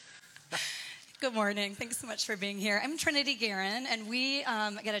Good morning. Thanks so much for being here. I'm Trinity Guerin, and we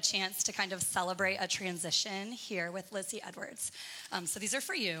get a chance to kind of celebrate a transition here with Lizzie Edwards. So these are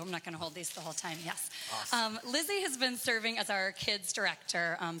for you. I'm not going to hold these the whole time. Yes. Awesome. Lizzie has been serving as our kids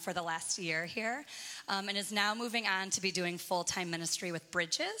director for the last year here, and is now moving on to be doing full-time ministry with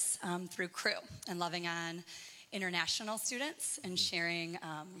Bridges through Cru and loving on international students and sharing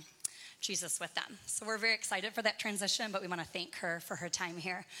Jesus with them. So we're very excited for that transition, but we want to thank her for her time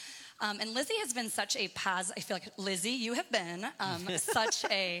here. And Lizzie has been such a I feel like, Lizzie, you have been such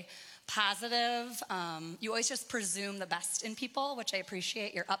a positive, you always just presume the best in people, which I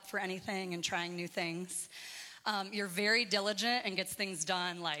appreciate. You're up for anything and trying new things. You're very diligent and gets things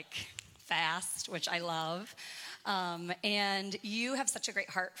done like fast, which I love. And you have such a great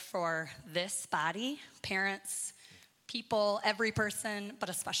heart for this body, parents, people, every person, but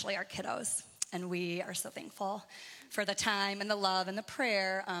especially our kiddos. And we are so thankful for the time and the love and the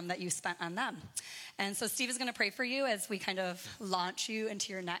prayer that you spent on them. And so Steve is going to pray for you as we kind of launch you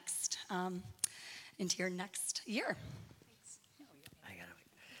into your next year. Thanks.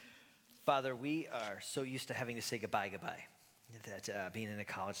 Father, we are so used to having to say goodbye, that being in a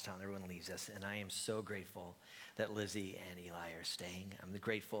college town, everyone leaves us. And I am so grateful that Lizzie and Eli are staying. I'm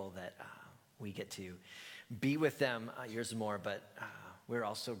grateful that we get to be with them years more, but we're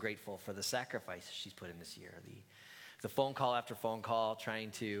also grateful for the sacrifice she's put in this year. The phone call after phone call, trying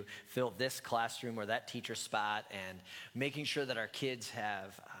to fill this classroom or that teacher spot, and making sure that our kids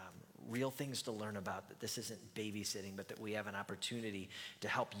have real things to learn about, that this isn't babysitting, but that we have an opportunity to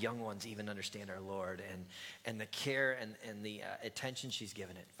help young ones even understand our Lord, and the care and the attention she's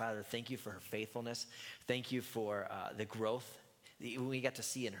given it. Father, thank you for her faithfulness. Thank you for the growth we got to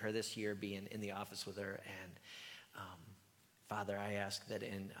see in her this year, being in the office with her. And Father, I ask that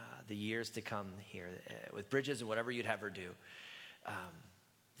in the years to come here with Bridges and whatever you'd have her do,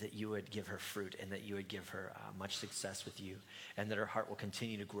 that you would give her fruit, and that you would give her much success with you, and that her heart will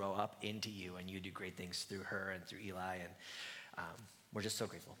continue to grow up into you, and you do great things through her and through Eli. And we're just so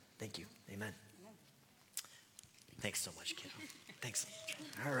grateful. Thank you. Amen. Thanks so much, kiddo. Thanks.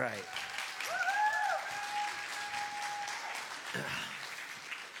 All right.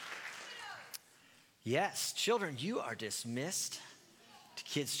 Yes, children, you are dismissed to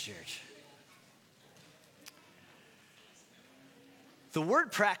Kids Church. The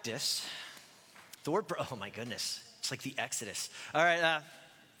word practice, oh my goodness, it's like the Exodus. All right,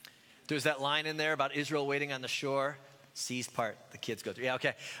 there's that line in there about Israel waiting on the shore. Seized part, the kids go through. Yeah,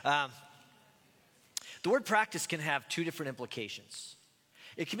 okay. The word practice can have two different implications.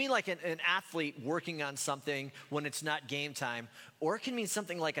 It can mean like an athlete working on something when it's not game time, or it can mean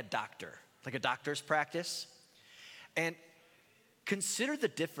something like a doctor. Like a doctor's practice. And consider the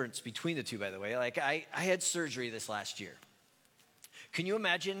difference between the two, by the way. Like I had surgery this last year. Can you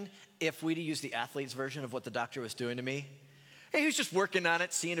imagine if we'd used the athlete's version of what the doctor was doing to me? Hey, he was just working on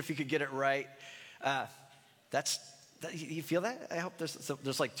it, seeing if he could get it right. You feel that? I hope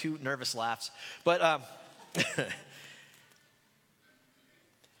there's like two nervous laughs. But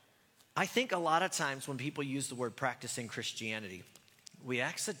I think a lot of times when people use the word practice in Christianity, we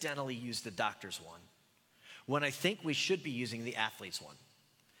accidentally use the doctor's one, when I think we should be using the athlete's one.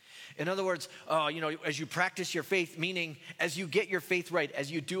 In other words, as you practice your faith, meaning as you get your faith right,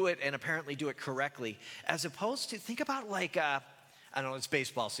 as you do it and apparently do it correctly, as opposed to, think about like, I don't know, it's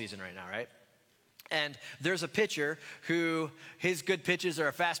baseball season right now, right? And there's a pitcher who, his good pitches are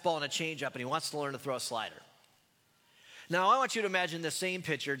a fastball and a changeup, and he wants to learn to throw a slider. Now, I want you to imagine the same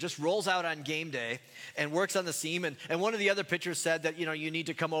pitcher just rolls out on game day and works on the seam. And one of the other pitchers said that, you need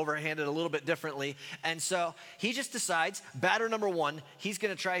to come over and hand it a little bit differently. And so he just decides, batter number one, he's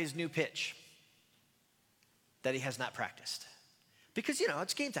going to try his new pitch that he has not practiced. Because,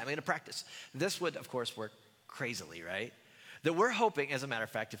 it's game time. I'm going to practice. This would, of course, work crazily, right? That we're hoping, as a matter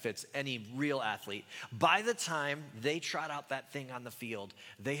of fact, if it's any real athlete, by the time they trot out that thing on the field,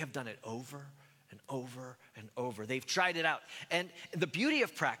 they have done it over and over and over. They've tried it out. And the beauty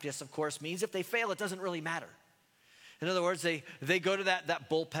of practice, of course, means if they fail, it doesn't really matter. In other words, they go to that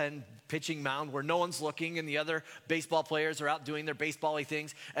bullpen pitching mound where no one's looking, and the other baseball players are out doing their baseball-y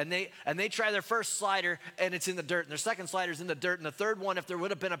things, and they try their first slider, and it's in the dirt, and their second slider's in the dirt, and the third one, if there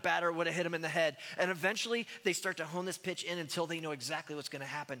would have been a batter, would have hit him in the head. And eventually, they start to hone this pitch in until they know exactly what's going to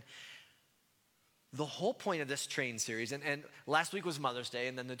happen. The whole point of this train series, and last week was Mother's Day,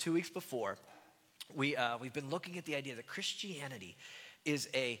 and then the 2 weeks before, we've been looking at the idea that Christianity is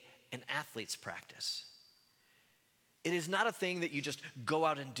an athlete's practice. It is not a thing that you just go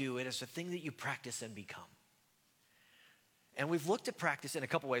out and do. It is a thing that you practice and become. And we've looked at practice in a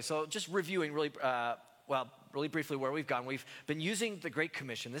couple ways. So just reviewing really really briefly where we've gone. We've been using the Great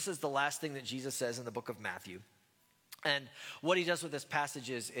Commission. This is the last thing that Jesus says in the book of Matthew. And what he does with this passage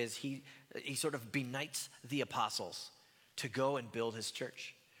is he sort of benights the apostles to go and build his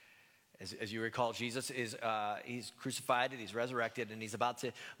church. As you recall, Jesus he's crucified and he's resurrected and he's about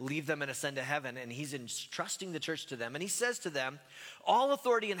to leave them and ascend to heaven, and he's entrusting the church to them. And he says to them, all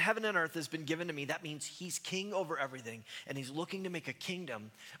authority in heaven and earth has been given to me. That means he's king over everything, and he's looking to make a kingdom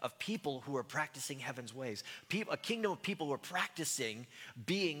of people who are practicing heaven's ways. A kingdom of people who are practicing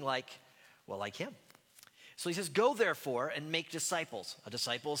being like him. So he says, go therefore and make disciples. A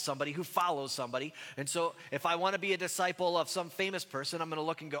disciple is somebody who follows somebody. And so if I want to be a disciple of some famous person, I'm going to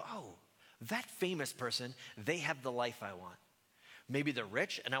look and go, oh, that famous person, they have the life I want. Maybe they're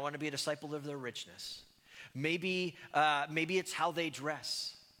rich, and I want to be a disciple of their richness. Maybe it's how they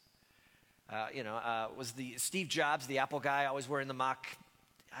dress. Was the Steve Jobs, the Apple guy, always wearing the mock?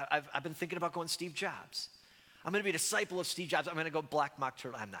 I've been thinking about going Steve Jobs. I'm going to be a disciple of Steve Jobs. I'm going to go black mock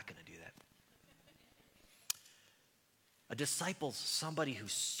turtle. I'm not going to do that. A disciple's somebody who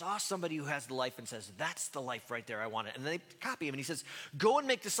saw somebody who has the life and says, that's the life right there, I want it. And they copy him, and he says, go and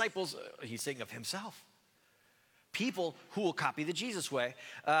make disciples. He's saying of himself. People who will copy the Jesus way.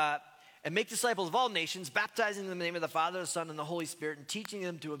 And make disciples of all nations, baptizing them in the name of the Father, the Son, and the Holy Spirit, and teaching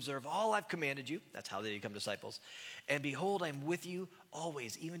them to observe all I've commanded you. That's how they become disciples. And behold, I'm with you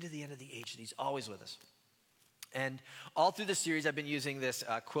always, even to the end of the age. And he's always with us. And all through this series, I've been using this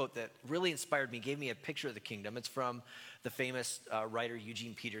quote that really inspired me, gave me a picture of the kingdom. It's from the famous writer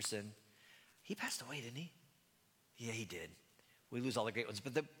Eugene Peterson. He passed away, didn't he? Yeah, he did. We lose all the great ones.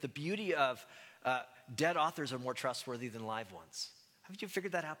 But the beauty of dead authors are more trustworthy than live ones. Haven't you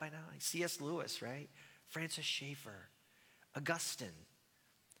figured that out by now? Like C.S. Lewis, right? Francis Schaeffer, Augustine,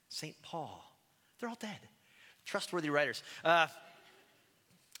 St. Paul. They're all dead. Trustworthy writers.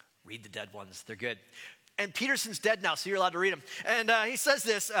 Read the dead ones. They're good. And Peterson's dead now, so you're allowed to read him. And he says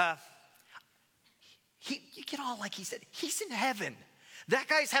this, you get all like he said, he's in heaven. That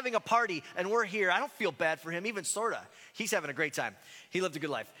guy's having a party, and we're here. I don't feel bad for him, even sort of. He's having a great time. He lived a good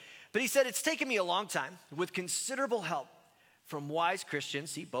life. But he said, it's taken me a long time, with considerable help from wise Christians,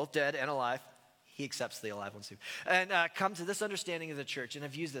 see, both dead and alive. He accepts the alive ones too. And come to this understanding of the church, and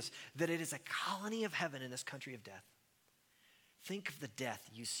I've used this, that it is a colony of heaven in this country of death. Think of the death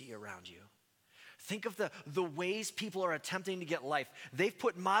you see around you. Think of the ways people are attempting to get life. They've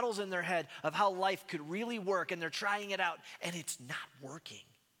put models in their head of how life could really work, and they're trying it out, and it's not working.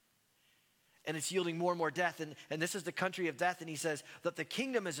 And it's yielding more and more death, and this is the country of death, and he says that the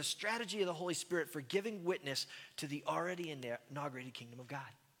kingdom is a strategy of the Holy Spirit for giving witness to the already inaugurated kingdom of God.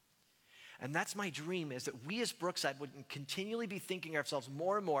 And that's my dream, is that we as Brookside would continually be thinking ourselves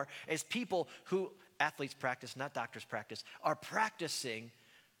more and more as people who, athletes practice, not doctors practice, are practicing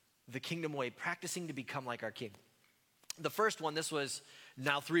the kingdom way, practicing to become like our King. The first one, this was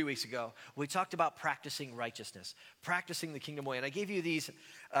now 3 weeks ago, we talked about practicing righteousness, practicing the kingdom way. And I gave you these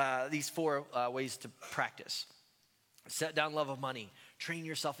four ways to practice. Set down love of money, train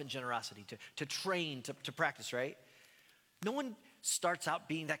yourself in generosity, to train, to practice, right? No one starts out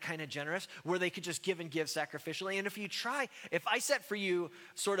being that kind of generous where they could just give and give sacrificially. And if you try, if I set for you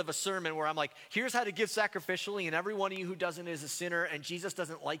sort of a sermon where I'm like, here's how to give sacrificially, and every one of you who doesn't is a sinner, and Jesus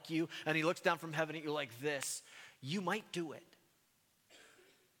doesn't like you, and he looks down from heaven at you like this, you might do it.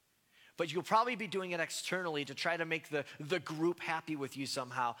 But you'll probably be doing it externally to try to make the group happy with you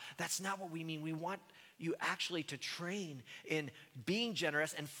somehow. That's not what we mean. We want you actually to train in being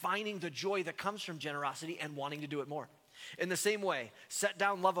generous and finding the joy that comes from generosity and wanting to do it more. In the same way, set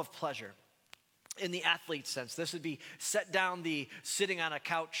down love of pleasure. In the athlete sense, this would be set down the sitting on a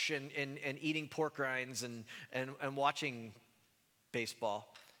couch and eating pork rinds and watching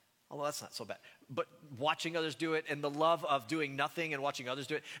baseball. Although that's not so bad. But watching others do it and the love of doing nothing and watching others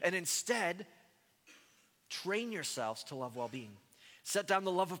do it. And instead, train yourselves to love well-being. Set down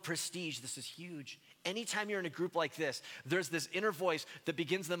the love of prestige. This is huge. Anytime you're in a group like this, there's this inner voice that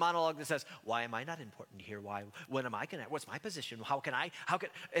begins the monologue that says, why am I not important here? When am I going to, what's my position?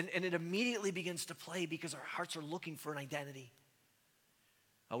 And it immediately begins to play because our hearts are looking for an identity.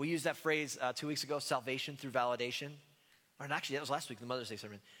 We used that phrase 2 weeks ago, salvation through validation. Or actually, that was last week, the Mother's Day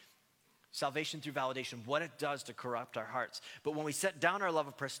sermon. Salvation through validation, what it does to corrupt our hearts. But when we set down our love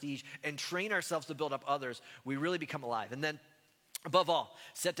of prestige and train ourselves to build up others, we really become alive. And then, above all,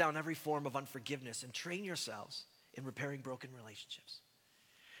 set down every form of unforgiveness and train yourselves in repairing broken relationships.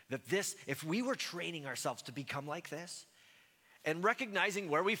 That this, if we were training ourselves to become like this, and recognizing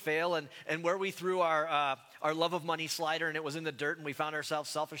where we fail and where we threw our love of money slider and it was in the dirt and we found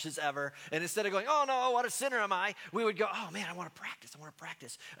ourselves selfish as ever. And instead of going, oh no, what a sinner am I? We would go, oh man, I want to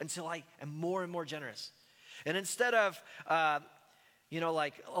practice until I am more and more generous. And instead of,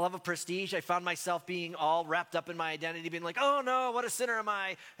 like a love of prestige, I found myself being all wrapped up in my identity, being like, oh no, what a sinner am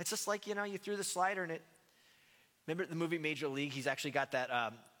I? It's just like, you threw the slider and remember the movie Major League? He's actually got that,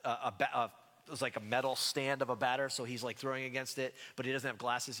 it was like a metal stand of a batter, so he's like throwing against it, but he doesn't have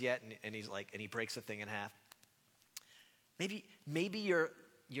glasses yet, and he breaks the thing in half. Maybe you're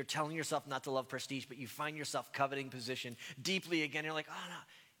telling yourself not to love prestige, but you find yourself coveting position deeply again. You're like, oh no,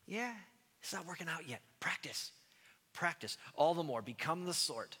 yeah, it's not working out yet. Practice all the more. Become the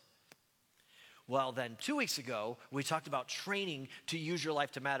sort. Well, then 2 weeks ago, we talked about training to use your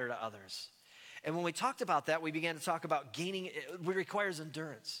life to matter to others. And when we talked about that, we began to talk about it requires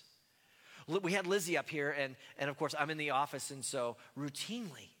endurance. We had Lizzie up here, and of course, I'm in the office, and so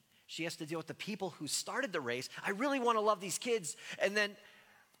routinely, she has to deal with the people who started the race. I really want to love these kids. And then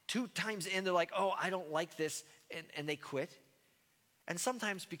 2 times in, they're like, oh, I don't like this, and they quit. And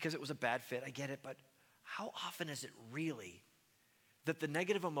sometimes because it was a bad fit, I get it, but how often is it really that the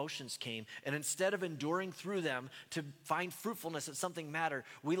negative emotions came, and instead of enduring through them to find fruitfulness at something matter,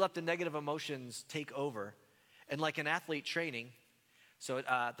 we let the negative emotions take over. And like an athlete training, so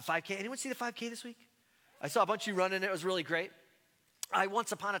the 5K, anyone see the 5K this week? I saw a bunch of you running, it was really great. I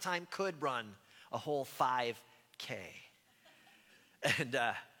once upon a time could run a whole 5K. And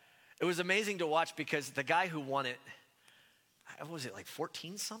it was amazing to watch because the guy who won it, what was it, like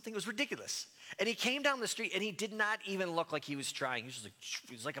 14 something? It was ridiculous. And he came down the street and he did not even look like he was trying.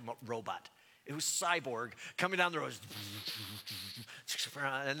 He was like a robot. It was cyborg coming down the road.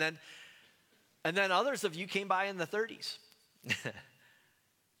 And then others of you came by in the 30s.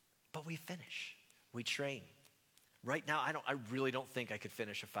 But we finish. We train. Right now, I really don't think I could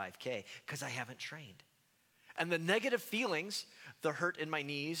finish a 5K because I haven't trained. And the negative feelings, the hurt in my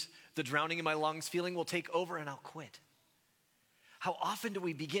knees, the drowning in my lungs feeling will take over and I'll quit. How often do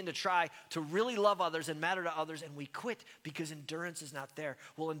we begin to try to really love others and matter to others and we quit because endurance is not there?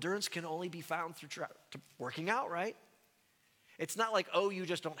 Well, endurance can only be found through working out, right? It's not like, oh, you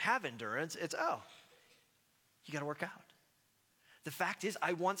just don't have endurance. It's, oh, you got to work out. The fact is,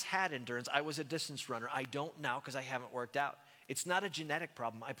 I once had endurance. I was a distance runner. I don't now because I haven't worked out. It's not a genetic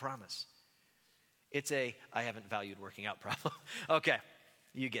problem, I promise. It's I haven't valued working out problem. Okay,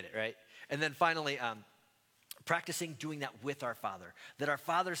 you get it, right? And then finally, practicing doing that with our Father. That our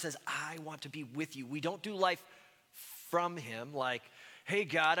Father says, I want to be with you. We don't do life from him like, hey,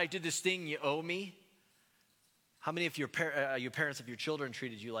 God, I did this thing, you owe me. How many of your parents of your children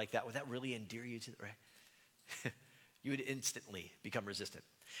treated you like that? Would that really endear you to, right? You would instantly become resistant.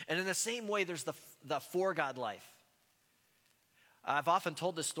 And in the same way, there's the for God life. I've often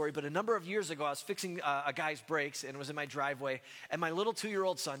told this story, but a number of years ago, I was fixing a guy's brakes, and it was in my driveway, and my little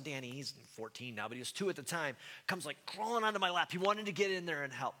 2-year-old son, Danny, he's 14 now, but he was 2 at the time, comes like crawling onto my lap. He wanted to get in there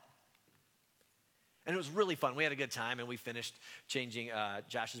and help. And it was really fun. We had a good time, and we finished changing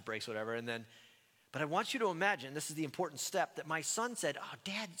Josh's brakes, whatever, but I want you to imagine, this is the important step, that my son said, oh,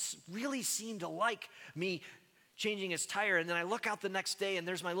 Dad really seemed to like me changing his tire, and then I look out the next day, and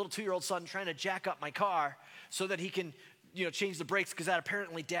there's my little 2-year-old son trying to jack up my car so that he can change the brakes, because that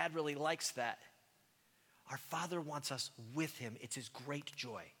apparently Dad really likes that. Our Father wants us with him. It's his great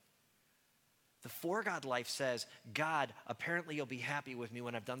joy. The for God life says, God, apparently you'll be happy with me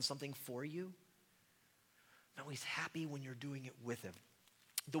when I've done something for you. No, he's happy when you're doing it with him.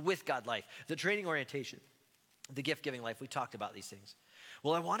 The with God life, the training orientation, the gift-giving life, we talked about these things.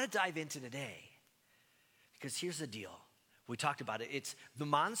 Well, I want to dive into today, because here's the deal. We talked about it. It's the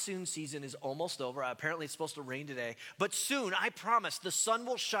monsoon season is almost over. Apparently it's supposed to rain today. But soon, I promise, the sun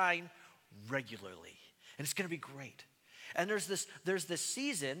will shine regularly. And it's going to be great. And there's this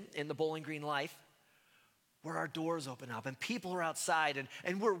season in the Bowling Green life where our doors open up and people are outside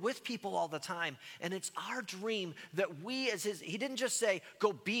and we're with people all the time. And it's our dream that we he didn't just say,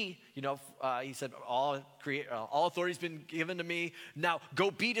 go be, he said, all authority has been given to me. Now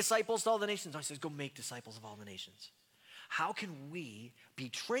go be disciples to all the nations. No, he says, go make disciples of all the nations. How can we be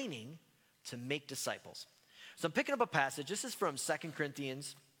training to make disciples? So I'm picking up a passage. This is from 2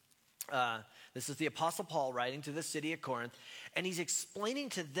 Corinthians. This is the Apostle Paul writing to the city of Corinth, and he's explaining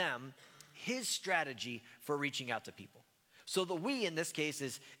to them his strategy for reaching out to people. So the we in this case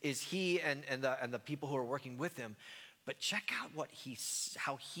is he and the people who are working with him. But check out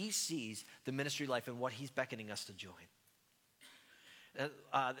how he sees the ministry life and what he's beckoning us to join.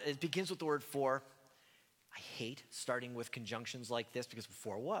 It begins with the word for. I hate starting with conjunctions like this because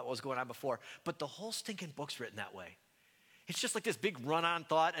before what? What was going on before? But the whole stinking book's written that way. It's just like this big run-on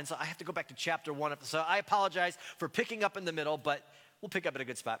thought, and so I have to go back to chapter 1. So I apologize for picking up in the middle, but we'll pick up at a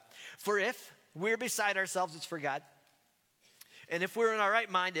good spot. For if we're beside ourselves, it's for God. And if we're in our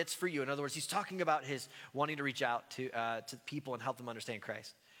right mind, it's for you. In other words, he's talking about his wanting to reach out to people and help them understand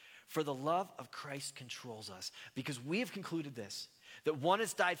Christ. For the love of Christ controls us, because we have concluded this, that one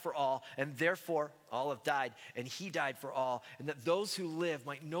has died for all, and therefore all have died, and he died for all, and that those who live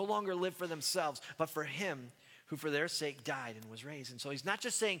might no longer live for themselves, but for him who for their sake died and was raised. And so he's not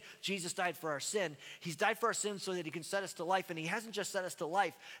just saying Jesus died for our sin. He's died for our sin so that he can set us to life. And he hasn't just set us to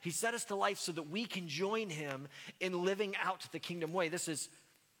life. He set us to life so that we can join him in living out the kingdom way. This is,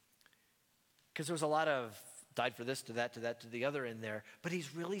 because there was a lot of died for this, to that, to that, to the other in there. But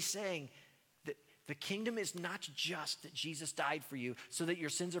he's really saying that the kingdom is not just that Jesus died for you so that your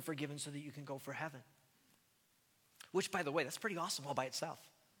sins are forgiven so that you can go for heaven. Which, by the way, that's pretty awesome all by itself.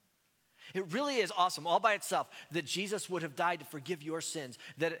 It really is awesome all by itself that Jesus would have died to forgive your sins,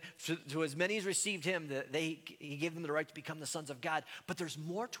 that to as many as received him, that he gave them the right to become the sons of God. But there's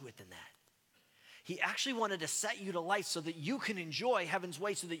more to it than that. He actually wanted to set you to life so that you can enjoy heaven's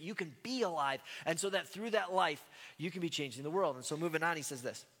way, so that you can be alive, and so that through that life, you can be changing the world. And so moving on, he says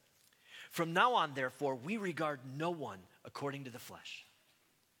this. From now on, therefore, we regard no one according to the flesh.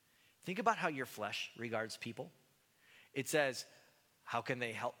 Think about how your flesh regards people. It says, how can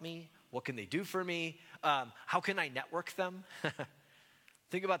they help me? What can they do for me? How can I network them?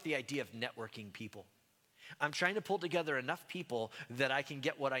 Think about the idea of networking people. I'm trying to pull together enough people that I can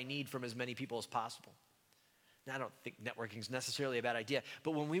get what I need from as many people as possible. Now, I don't think networking is necessarily a bad idea,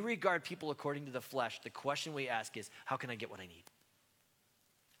 but when we regard people according to the flesh, the question we ask is, how can I get what I need?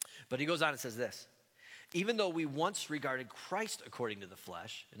 But he goes on and says this. Even though we once regarded Christ according to the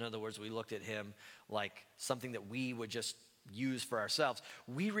flesh, in other words, we looked at him like something that we would just use for ourselves,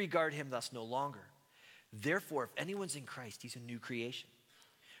 we regard him thus no longer. Therefore, if anyone's in Christ, he's a new creation.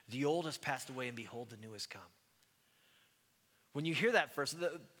 The old has passed away, and behold, the new has come. When you hear that verse,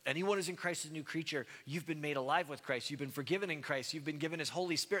 anyone who's in Christ is a new creature. You've been made alive with Christ. You've been forgiven in Christ. You've been given his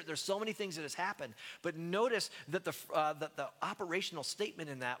Holy Spirit. There's so many things that has happened. But notice that the operational statement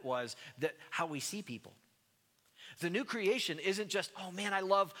in that was that how we see people. The new creation isn't just, oh man, I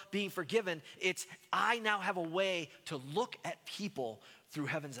love being forgiven. It's, I now have a way to look at people through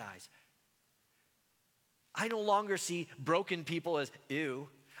heaven's eyes. I no longer see broken people as, ew.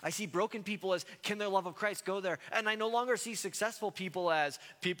 I see broken people as, can their love of Christ go there? And I no longer see successful people as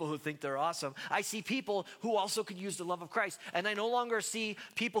people who think they're awesome. I see people who also could use the love of Christ. And I no longer see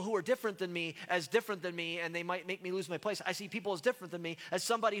people who are different than me as different than me, and they might make me lose my place. I see people as different than me as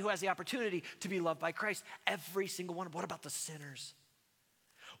somebody who has the opportunity to be loved by Christ. Every single one. What about the sinners?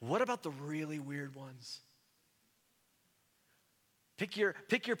 What about the really weird ones? Pick your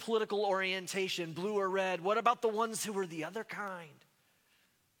political orientation, blue or red. What about the ones who are the other kind?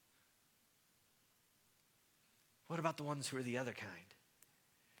 What about the ones who are the other kind?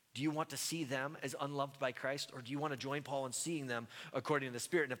 Do you want to see them as unloved by Christ, or do you want to join Paul in seeing them according to the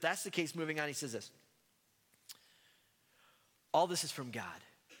Spirit? And if that's the case, moving on, he says this. All this is from God,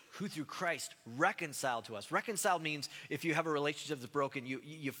 who through Christ reconciled to us. Reconciled means if you have a relationship that's broken,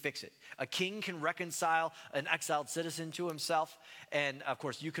 you fix it. A king can reconcile an exiled citizen to himself, and of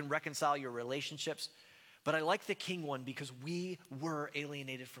course, you can reconcile your relationships. But I like the king one because we were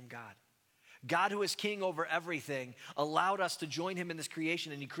alienated from God. God, who is king over everything, allowed us to join him in this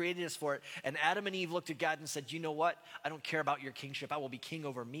creation, and he created us for it. And Adam and Eve looked at God and said, you know what? I don't care about your kingship. I will be king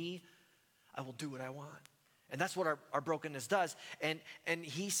over me. I will do what I want. And that's what our brokenness does. And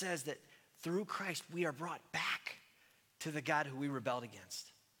he says that through Christ, we are brought back to the God who we rebelled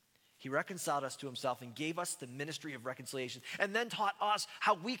against. He reconciled us to himself and gave us the ministry of reconciliation, and then taught us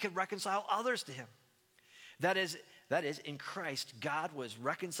how we could reconcile others to him. That is, in Christ, God was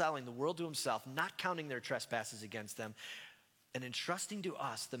reconciling the world to himself, not counting their trespasses against them, and entrusting to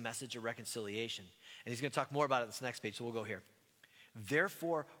us the message of reconciliation. And he's going to talk more about it on this next page, so we'll go here.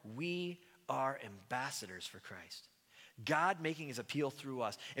 Therefore, we are ambassadors for Christ, God making his appeal through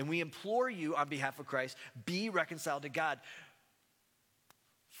us. And we implore you on behalf of Christ, be reconciled to God.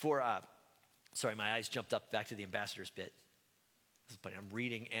 Sorry, my eyes jumped up back to the ambassadors bit. But I'm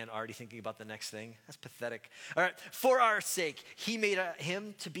reading and already thinking about the next thing. That's pathetic. All right. For our sake, he made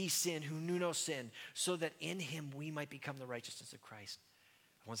him to be sin who knew no sin, so that in him we might become the righteousness of Christ.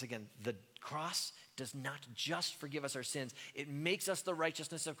 Once again, the cross does not just forgive us our sins. It makes us the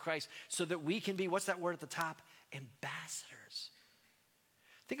righteousness of Christ so that we can be, what's that word at the top? Ambassadors.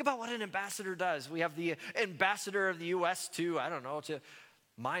 Think about what an ambassador does. We have the ambassador of the U.S. to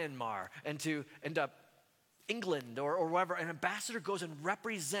Myanmar and to England or wherever. An ambassador goes and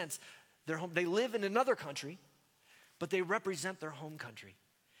represents their home. They live in another country, but they represent their home country.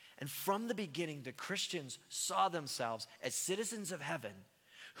 And from the beginning, the Christians saw themselves as citizens of heaven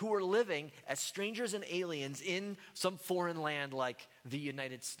who are living as strangers and aliens in some foreign land like the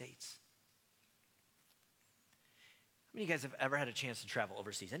United States. How many of you guys have ever had a chance to travel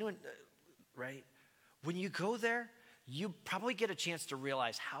overseas? Anyone, right? When you go there, you probably get a chance to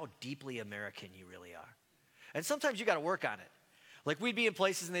realize how deeply American you really are. And sometimes you got to work on it. Like we'd be in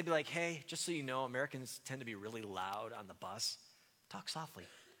places and they'd be like, hey, just so you know, Americans tend to be really loud on the bus. Talk softly.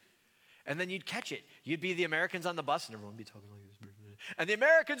 And then you'd catch it. You'd be the Americans on the bus and everyone would be talking like this. And the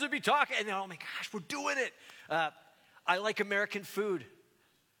Americans would be talking and oh my gosh, we're doing it. I like American food.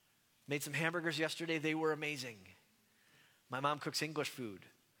 Made some hamburgers yesterday. They were amazing. My mom cooks English food.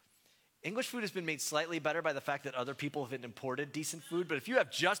 English food has been made slightly better by the fact that other people have imported decent food. But if you have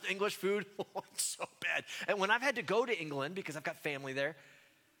just English food, it's so bad. And when I've had to go to England, because I've got family there,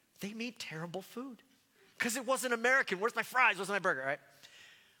 they made terrible food. Because it wasn't American. Where's my fries? Where's my burger, right?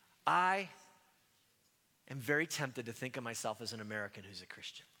 I am very tempted to think of myself as an American who's a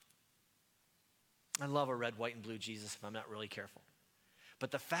Christian. I love a red, white, and blue Jesus if I'm not really careful. But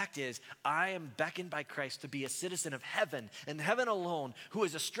the fact is, I am beckoned by Christ to be a citizen of heaven and heaven alone, who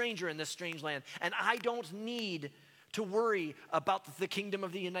is a stranger in this strange land. And I don't need to worry about the kingdom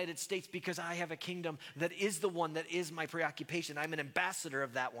of the United States because I have a kingdom that is the one that is my preoccupation. I'm an ambassador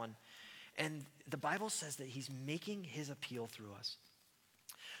of that one. And the Bible says that he's making his appeal through us.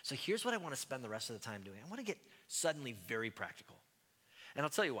 So here's what I want to spend the rest of the time doing. I want to get suddenly very practical. And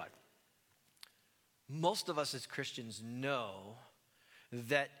I'll tell you what. Most of us as Christians know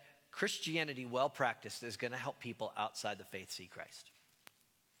that Christianity, well practiced, is going to help people outside the faith see Christ.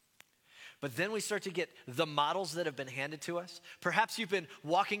 But then we start to get the models that have been handed to us. Perhaps you've been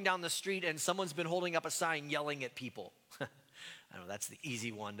walking down the street and someone's been holding up a sign yelling at people. I know that's the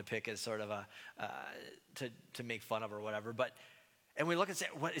easy one to pick as sort of a to make fun of or whatever. And we look and say,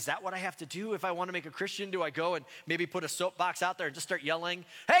 what, is that what I have to do if I want to make a Christian? Do I go and maybe put a soapbox out there and just start yelling,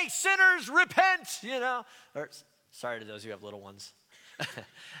 hey, sinners, repent, Or, sorry to those who have little ones.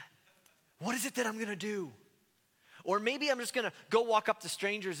 What is it that I'm going to do? Or maybe I'm just going to go walk up to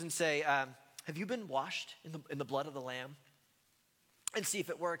strangers and say, have you been washed in the blood of the Lamb? And see if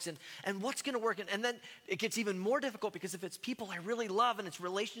it works. And what's going to work? And then it gets even more difficult because if it's people I really love and it's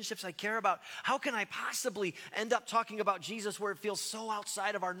relationships I care about, how can I possibly end up talking about Jesus where it feels so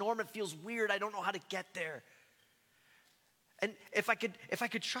outside of our norm? It feels weird. I don't know how to get there. And if I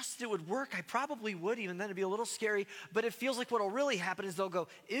could trust that it would work, I probably would. Even then it'd be a little scary. But it feels like what'll really happen is they'll go,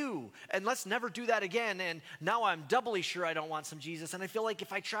 ew, and let's never do that again. And now I'm doubly sure I don't want some Jesus. And I feel like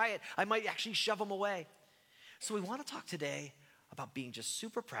if I try it, I might actually shove them away. So we want to talk today about being just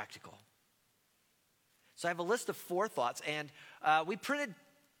super practical. So I have a list of 4 thoughts, and we printed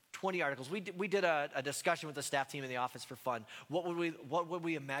 20 articles. We did a discussion with the staff team in the office for fun. What would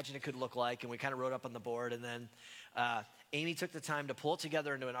we imagine it could look like? And we kind of wrote up on the board, and then Amy took the time to pull it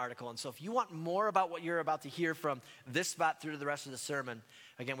together into an article. And so if you want more about what you're about to hear from this spot through to the rest of the sermon,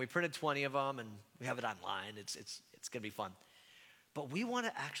 again, we printed 20 of them, and we have it online. It's going to be fun. But we want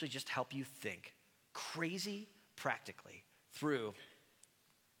to actually just help you think crazy practically through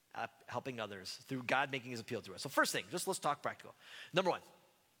helping others, through God making his appeal to us. So first thing, let's talk practical. Number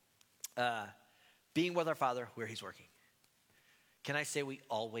 1, being with our Father where he's working. Can I say we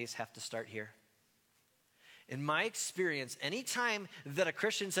always have to start here? In my experience, anytime that a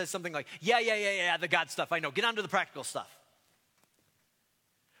Christian says something like, yeah, the God stuff, I know, get on to the practical stuff.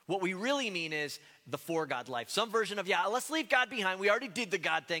 What we really mean is the for God life. Some version of, let's leave God behind. We already did the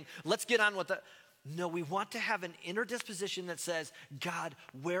God thing. Let's get on with the... No, we want to have an inner disposition that says, God,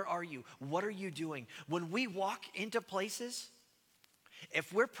 where are you? What are you doing? When we walk into places,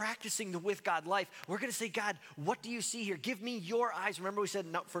 if we're practicing the with God life, we're going to say, God, what do you see here? Give me your eyes. Remember we said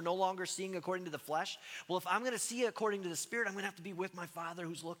for no longer seeing according to the flesh? Well, if I'm going to see according to the Spirit, I'm going to have to be with my Father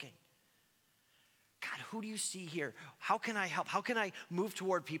who's looking. God, who do you see here? How can I help? How can I move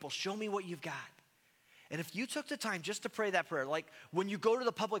toward people? Show me what you've got. And if you took the time just to pray that prayer, like when you go to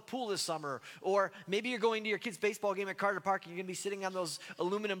the public pool this summer, or maybe you're going to your kid's baseball game at Carter Park and you're going to be sitting on those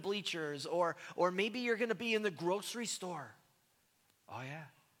aluminum bleachers, or maybe you're going to be in the grocery store. Oh yeah.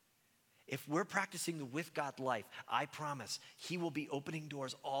 If we're practicing the with God life, I promise he will be opening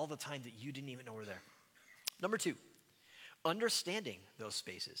doors all the time that you didn't even know were there. Number 2, understanding those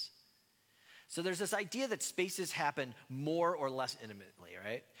spaces. So there's this idea that spaces happen more or less intimately,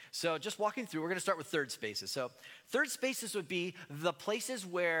 right? So just walking through, we're going to start with third spaces. So third spaces would be the places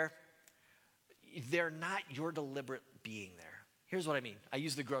where they're not your deliberate being there. Here's what I mean. I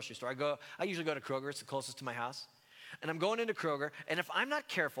use the grocery store. I usually go to Kroger. It's the closest to my house. And I'm going into Kroger, and if I'm not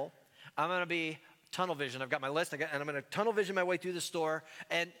careful, I'm going to be tunnel vision. I've got my list, and I'm going to tunnel vision my way through the store.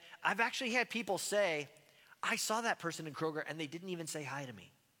 And I've actually had people say, I saw that person in Kroger, and they didn't even say hi to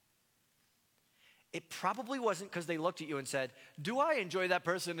me. it probably wasn't because they looked at you and said, do I enjoy that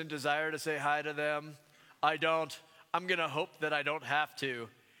person and desire to say hi to them? I don't. I'm going to hope that I don't have to.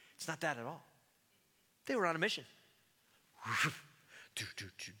 It's not that at all. They were on a mission.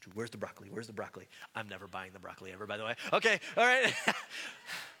 Where's the broccoli? Where's the broccoli? I'm never buying the broccoli ever, by the way. Okay, all right.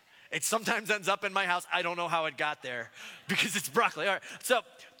 It sometimes ends up in my house. I don't know how it got there because it's broccoli. All right. So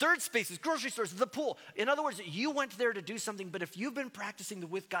third spaces, grocery stores, the pool. In other words, you went there to do something, but if you've been practicing the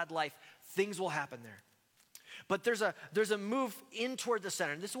with God life, things will happen there. But there's a move in toward the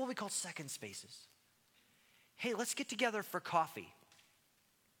center, and this is what we call second spaces. Hey, let's get together for coffee.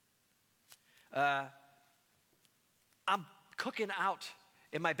 I'm cooking out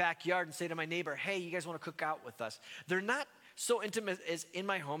in my backyard and say to my neighbor, hey, you guys want to cook out with us? They're not so intimate as in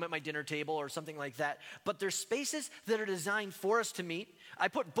my home at my dinner table or something like that, but there's spaces that are designed for us to meet. I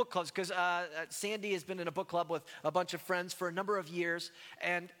put book clubs because Sandy has been in a book club with a bunch of friends for a number of years,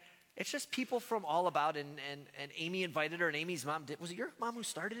 and it's just people from all about, and Amy invited her, and Amy's mom did. Was it your mom who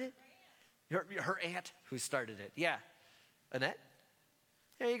started it? Her aunt who started it. Yeah. Annette?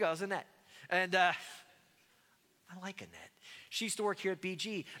 There you go, it's Annette. And I like Annette. She used to work here at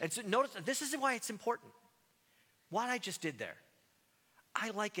BG. And so notice, this is why it's important. What I just did there. I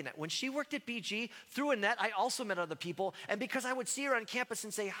like Annette. When she worked at BG, through Annette, I also met other people. And because I would see her on campus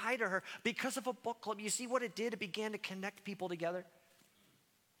and say hi to her, because of a book club, you see what it did? It began to connect people together.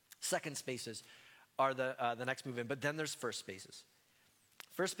 Second spaces are the next move in, but then there's first spaces.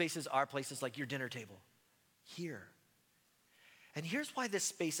 First spaces are places like your dinner table, here. And here's why this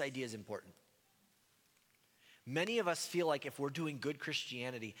space idea is important. Many of us feel like if we're doing good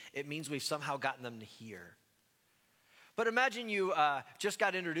Christianity, it means we've somehow gotten them to here. But imagine you just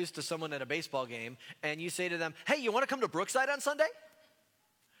got introduced to someone at a baseball game, and you say to them, hey, you want to come to Brookside on Sunday?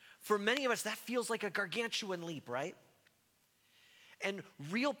 For many of us, that feels like a gargantuan leap, right? And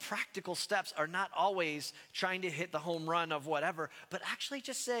real practical steps are not always trying to hit the home run of whatever, but actually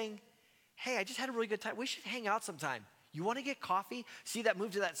just saying, hey, I just had a really good time. We should hang out sometime. You want to get coffee? See that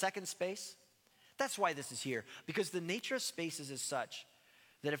move to that second space? That's why this is here, because the nature of spaces is such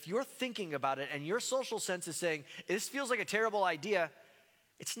that if you're thinking about it and your social sense is saying, this feels like a terrible idea,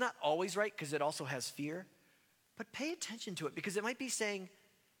 it's not always right because it also has fear, but pay attention to it because it might be saying,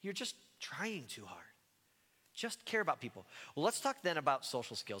 you're just trying too hard. Just care about people. Well, let's talk then about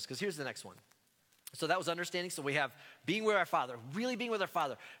social skills, because here's the next one. So that was understanding. So we have being with our Father, really being with our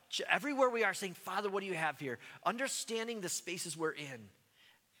Father. Everywhere we are saying, Father, what do you have here? Understanding the spaces we're in.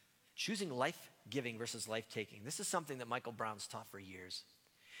 Choosing life-giving versus life-taking. This is something that Michael Brown's taught for years.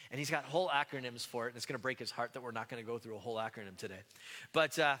 And he's got whole acronyms for it, and it's going to break his heart that we're not going to go through a whole acronym today.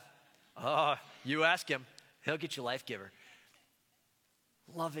 But you ask him, he'll get you life-giver.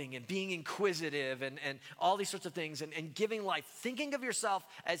 Loving and being inquisitive and all these sorts of things and giving life. Thinking of yourself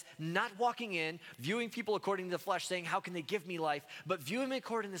as not walking in, viewing people according to the flesh, saying, how can they give me life? But viewing them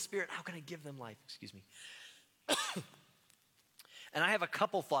according to the Spirit, how can I give them life? Excuse me. And I have a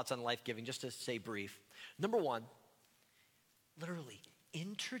couple thoughts on life-giving, just to say brief. Number one, literally,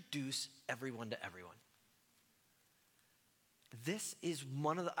 introduce everyone to everyone. This is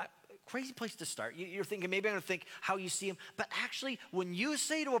one of the crazy place to start. You're thinking, maybe I'm going to think how you see them. But actually, when you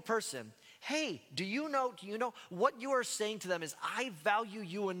say to a person, hey, do you know, what you are saying to them is, I value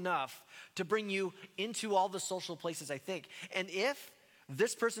you enough to bring you into all the social places I think. And if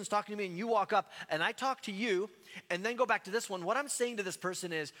this person's talking to me and you walk up and I talk to you and then go back to this one, what I'm saying to this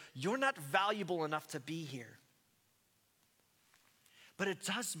person is, you're not valuable enough to be here. But it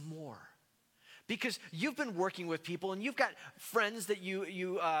does more. Because you've been working with people and you've got friends that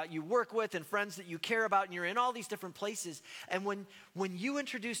you work with and friends that you care about, and you're in all these different places. And when you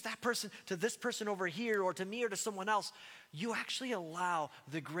introduce that person to this person over here or to me or to someone else, you actually allow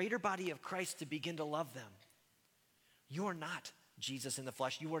the greater body of Christ to begin to love them. You are not Jesus in the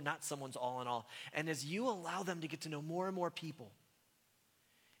flesh. You are not someone's all in all. And as you allow them to get to know more and more people,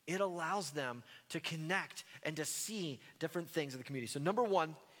 it allows them to connect and to see different things in the community. So number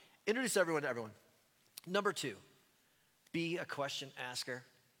one, introduce everyone to everyone. Number two, be a question asker.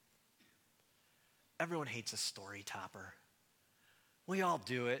 Everyone hates a story topper. We all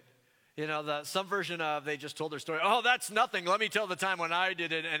do it. You know, some version of they just told their story. Oh, that's nothing. Let me tell the time when I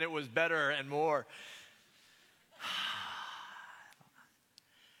did it and it was better and more.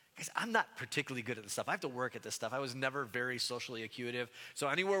 Guys, I'm not particularly good at this stuff. I have to work at this stuff. I was never very socially acutive. So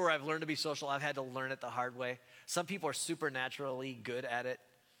anywhere where I've learned to be social, I've had to learn it the hard way. Some people are supernaturally good at it,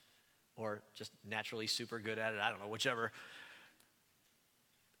 or just naturally super good at it. I don't know, whichever.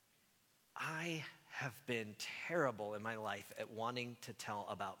 I have been terrible in my life at wanting to tell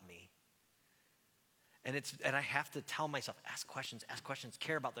about me. And I have to tell myself, ask questions,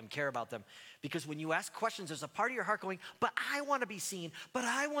 care about them. Because when you ask questions, there's a part of your heart going, but I want to be seen, but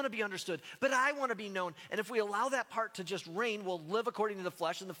I want to be understood, but I want to be known. And if we allow that part to just reign, we'll live according to the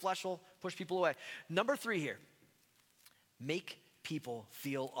flesh, and the flesh will push people away. Number 3 here, make people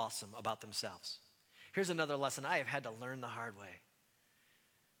feel awesome about themselves. Here's another lesson I have had to learn the hard way.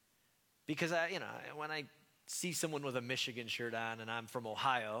 Because when I see someone with a Michigan shirt on and I'm from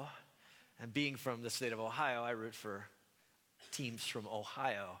Ohio, and being from the state of Ohio, I root for teams from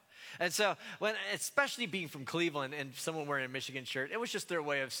Ohio. And so, especially being from Cleveland and someone wearing a Michigan shirt, it was just their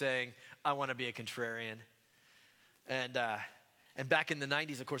way of saying, I want to be a contrarian. And back in the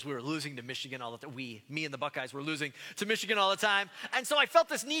 90s, of course, we were losing to Michigan all the time. Me and the Buckeyes were losing to Michigan all the time. And so I felt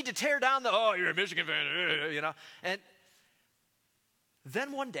this need to tear down oh, you're a Michigan fan, And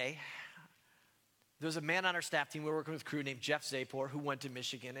then one day, there was a man on our staff team, we were working with Cru named Jeff Zapor, who went to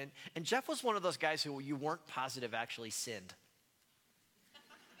Michigan. And Jeff was one of those guys who you weren't positive actually sinned.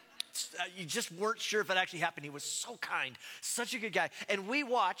 You just weren't sure if it actually happened. He was so kind, such a good guy. And we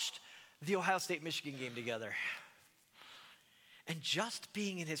watched the Ohio State-Michigan game together. And just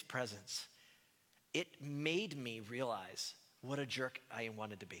being in his presence, it made me realize what a jerk I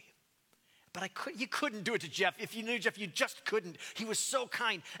wanted to be. But you couldn't do it to Jeff. If you knew Jeff, you just couldn't. He was so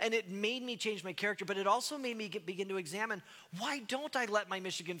kind. And it made me change my character, but it also made me begin to examine, why don't I let my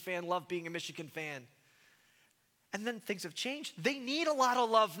Michigan fan love being a Michigan fan? And then things have changed. They need a lot of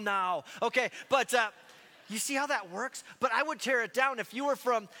love now. Okay, but you see how that works? But I would tear it down. If you were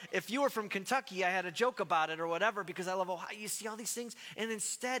from Kentucky, I had a joke about it or whatever because I love Ohio. You see all these things? And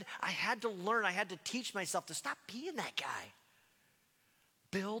instead, I had to teach myself to stop being that guy.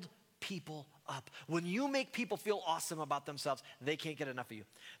 Build people up. When you make people feel awesome about themselves, they can't get enough of you.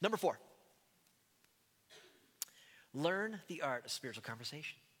 Number 4, learn the art of spiritual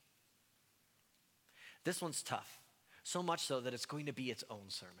conversation. This one's tough, so much so that it's going to be its own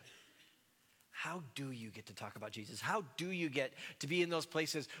sermon. How do you get to talk about Jesus? How do you get to be in those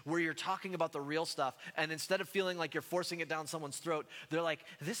places where you're talking about the real stuff, and instead of feeling like you're forcing it down someone's throat, they're like,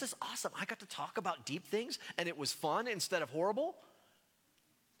 this is awesome. I got to talk about deep things, and it was fun instead of horrible.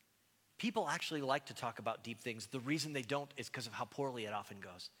 People actually like to talk about deep things. The reason they don't is because of how poorly it often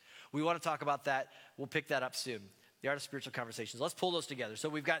goes. We want to talk about that. We'll pick that up soon. The art of spiritual conversations. Let's pull those together. So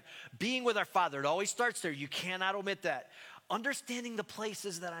we've got being with our Father. It always starts there. You cannot omit that. Understanding the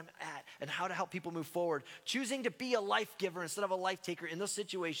places that I'm at and how to help people move forward. Choosing to be a life giver instead of a life taker in those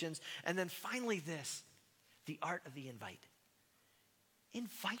situations. And then finally this, the art of the invite.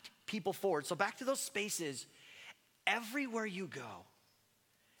 Invite people forward. So back to those spaces. Everywhere you go,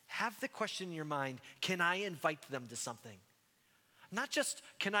 have the question in your mind, can I invite them to something? Not just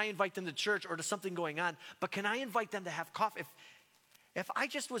can I invite them to church or to something going on, but can I invite them to have coffee? If I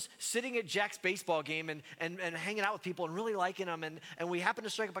just was sitting at Jack's baseball game and hanging out with people and really liking them and we happen to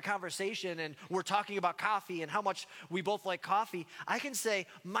strike up a conversation and we're talking about coffee and how much we both like coffee, I can say,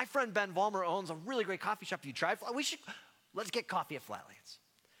 my friend Ben Vollmer owns a really great coffee shop. Have you tried? Let's get coffee at Flatlands.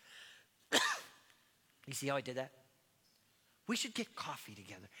 You see how I did that? We should get coffee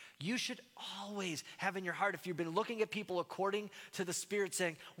together. You should always have in your heart, if you've been looking at people according to the Spirit,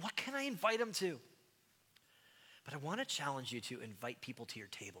 saying, what can I invite them to? But I want to challenge you to invite people to your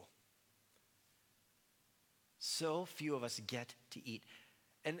table. So few of us get to eat.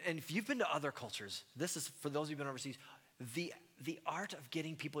 And if you've been to other cultures, this is for those who've been overseas, the art of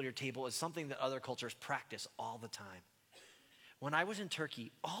getting people to your table is something that other cultures practice all the time. When I was in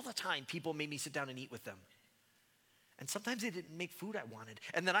Turkey, all the time people made me sit down and eat with them. And sometimes they didn't make food I wanted.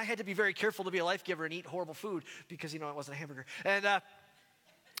 And then I had to be very careful to be a life giver and eat horrible food because, it wasn't a hamburger. And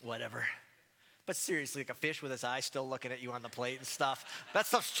whatever. But seriously, like a fish with his eyes still looking at you on the plate and stuff. That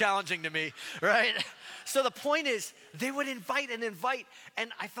stuff's challenging to me, right? So the point is, they would invite.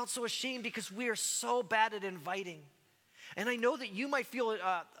 And I felt so ashamed because we are so bad at inviting. And I know that you might feel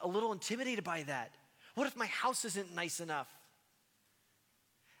a little intimidated by that. What if my house isn't nice enough?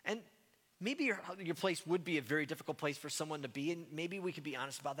 And maybe your place would be a very difficult place for someone to be, and maybe we could be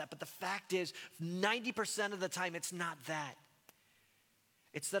honest about that. But the fact is, 90% of the time, it's not that.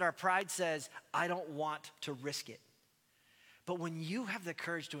 It's that our pride says, I don't want to risk it. But when you have the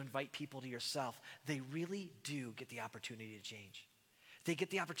courage to invite people to yourself, they really do get the opportunity to change. They get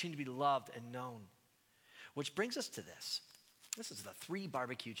the opportunity to be loved and known. Which brings us to this. This is the 3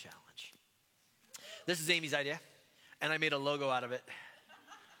 barbecue challenge. This is Amy's idea, and I made a logo out of it.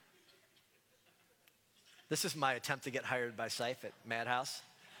 This is my attempt to get hired by Syfe at Madhouse.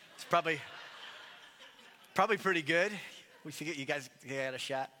 It's probably pretty good. We figured you guys got a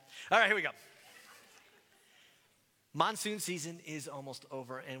shot. All right, here we go. Monsoon season is almost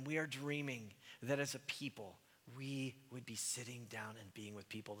over, and we are dreaming that as a people, we would be sitting down and being with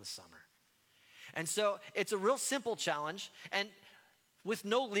people this summer. And so it's a real simple challenge, and with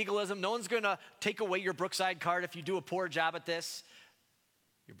no legalism, no one's going to take away your Brookside card if you do a poor job at this.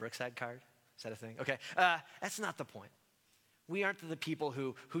 Your Brookside card? Is that a thing? Okay, that's not the point. We aren't the people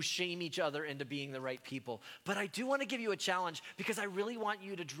who shame each other into being the right people. But I do want to give you a challenge because I really want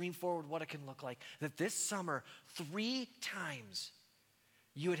you to dream forward what it can look like. That this summer, 3 times,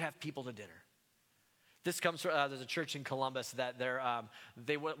 you would have people to dinner. This comes from, there's a church in Columbus that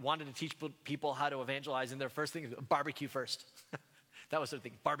they wanted to teach people how to evangelize, and their first thing is barbecue first. That was their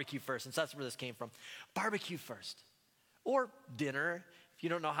thing, barbecue first. And so that's where this came from. Barbecue first. Or dinner, if you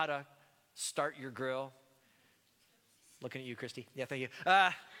don't know how to start your grill. Looking at you, Christy. Yeah, thank you.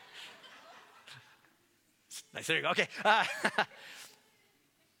 Nice, there you go. Okay.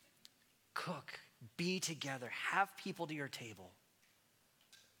 Cook, be together, have people to your table.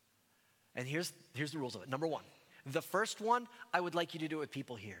 And here's the rules of it. Number 1, the first one, I would like you to do it with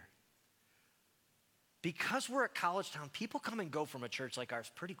people here. Because we're a college town, people come and go from a church like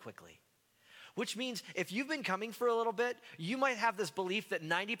ours pretty quickly. Which means if you've been coming for a little bit, you might have this belief that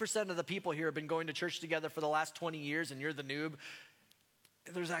 90% of the people here have been going to church together for the last 20 years and you're the noob.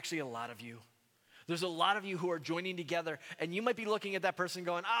 There's actually a lot of you. There's a lot of you who are joining together, and you might be looking at that person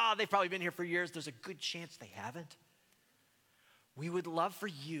going, they've probably been here for years. There's a good chance they haven't. We would love for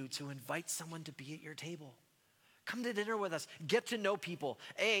you to invite someone to be at your table. Come to dinner with us. Get to know people.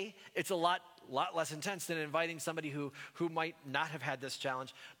 It's a lot less intense than inviting somebody who might not have had this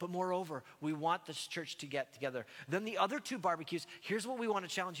challenge. But moreover, we want this church to get together. Then the other 2 barbecues, here's what we want to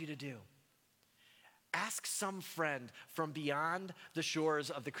challenge you to do. Ask some friend from beyond the shores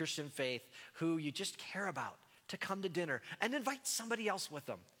of the Christian faith who you just care about to come to dinner, and invite somebody else with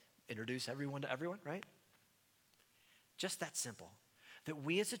them. Introduce everyone to everyone, right? Just that simple. That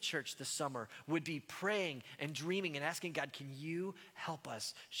we as a church this summer would be praying and dreaming and asking God, can you help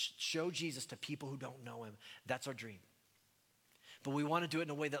us show Jesus to people who don't know him? That's our dream. But we want to do it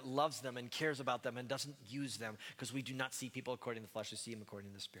in a way that loves them and cares about them and doesn't use them, because we do not see people according to the flesh, we see them according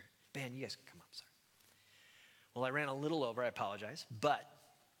to the Spirit. Ben, you guys can come up, sorry. Well, I ran a little over, I apologize. But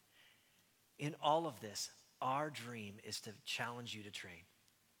in all of this, our dream is to challenge you to train.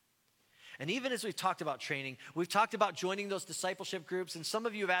 And even as we've talked about training, we've talked about joining those discipleship groups, and some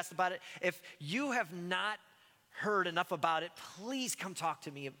of you have asked about it. If you have not heard enough about it, please come talk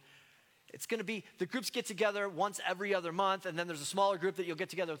to me. It's going to be, the groups get together once every other month, and then there's a smaller group that you'll get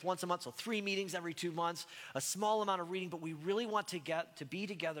together with once a month, so 3 meetings every 2 months, a small amount of reading, but we really want to be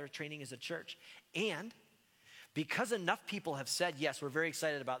together training as a church. And because enough people have said, yes, we're very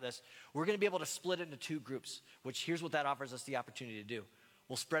excited about this, we're going to be able to split it into 2 groups, which here's what that offers us the opportunity to do.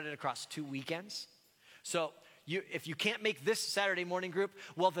 We'll spread it across 2 weekends. So if you can't make this Saturday morning group,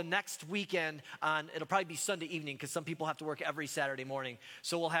 well, the next weekend, it'll probably be Sunday evening, because some people have to work every Saturday morning.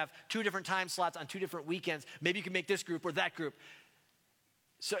 So we'll have 2 different time slots on 2 different weekends. Maybe you can make this group or that group.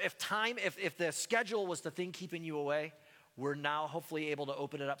 So if the schedule was the thing keeping you away, we're now hopefully able to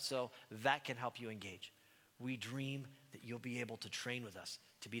open it up so that can help you engage. We dream that you'll be able to train with us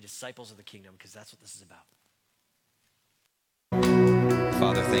to be disciples of the kingdom, because that's what this is about.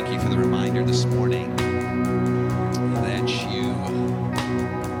 Father, thank you for the reminder this morning that you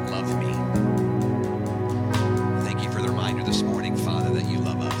love me. Thank you for the reminder this morning, Father, that you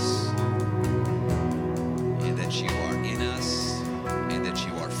love us, and that you are in us, and that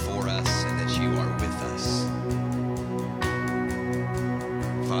you are for us, and that you are with us.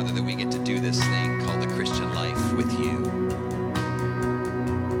 Father, that we get to do this thing called the Christian life with you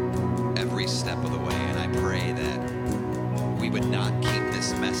every step of the way, and I pray that we would not keep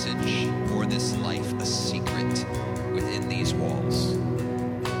this message or this life a secret within these walls,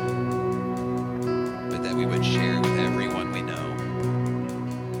 but that we would share with everyone we know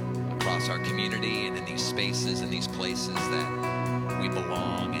across our community and in these spaces and these places that we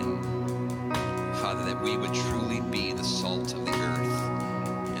belong. And Father, that we would truly be the salt of the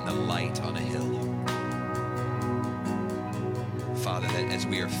earth and the light on a hill. Father, that as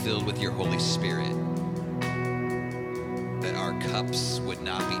we are filled with your Holy Spirit, that our cups would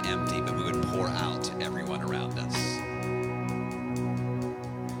not be empty, but we would pour out to everyone around us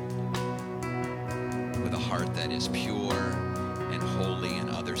with a heart that is pure and holy and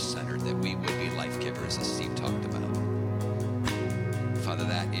other-centered, that we would be life givers, as Steve talked about. Father,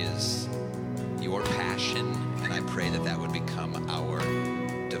 that is your passion, and I pray that that would become our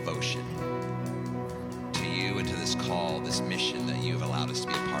devotion to you and to this call, this mission that you have allowed us to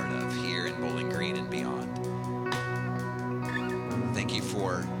be a part of here in Bowling Green and beyond. Thank you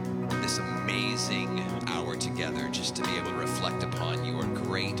for this amazing hour together, just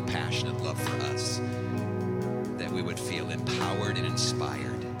great, passionate love for us, that we would feel empowered and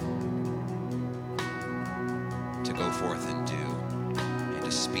inspired to go forth and do, and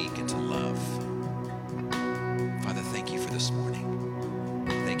to speak and to love. Father, thank you for this morning.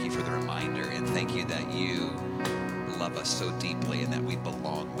 Thank you for the reminder, and thank you that you love us so deeply and that we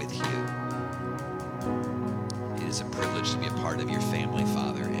belong with you. It is a privilege to be a part of your family,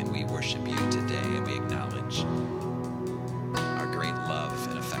 Father, and we worship you today, and we acknowledge our great love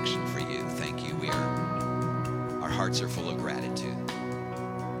and affection for you. Thank you. Our hearts are full of gratitude.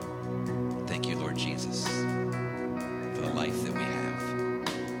 Thank you, Lord Jesus, for the life that we have.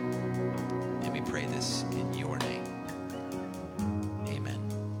 And we pray this in your name. Amen.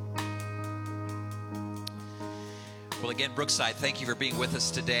 Well, again, Brookside, thank you for being with us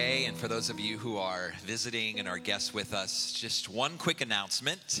today. And for those of you who are visiting and are guests with us, just one quick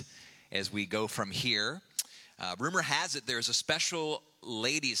announcement as we go from here. Rumor has it there's a special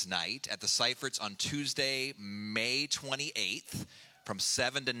ladies' night at the Seiferts on Tuesday, May 28th from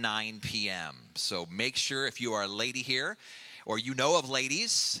 7 to 9 p.m. So make sure if you are a lady here or you know of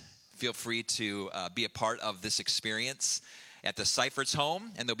ladies, feel free to be a part of this experience at the Seiferts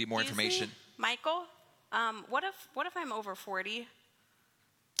home, and there'll be more information. Michael, what if I'm over 40?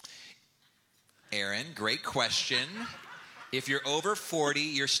 Aaron, great question. If you're over 40,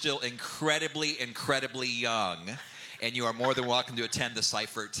 you're still incredibly, incredibly young, and you are more than welcome to attend the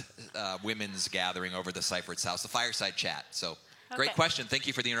Seifert women's gathering over the Seifert's house, the fireside chat. So, great question. Thank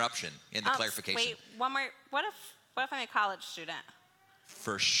you for the interruption and the clarification. Wait, one more. What if I'm a college student?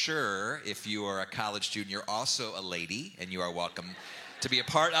 For sure, if you are a college student, you're also a lady, and you are welcome to be a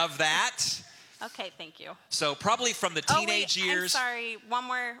part of that. Okay, thank you. So probably from the teenage years. I'm sorry. One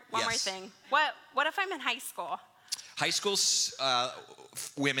more thing. What if I'm in high school? High school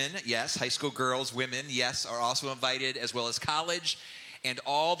women, yes. High school girls, women, yes, are also invited, as well as college, and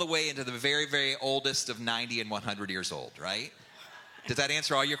all the way into the very, very oldest of 90 and 100 years old, right? Does that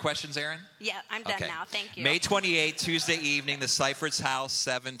answer all your questions, Aaron? Yeah, I'm done now. Thank you. May 28th, Tuesday evening, the Seifert's house,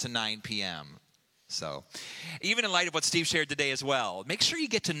 7 to 9 p.m. So, even in light of what Steve shared today as well, make sure you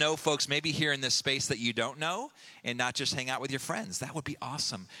get to know folks maybe here in this space that you don't know, and not just hang out with your friends. That would be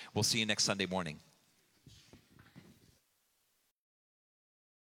awesome. We'll see you next Sunday morning.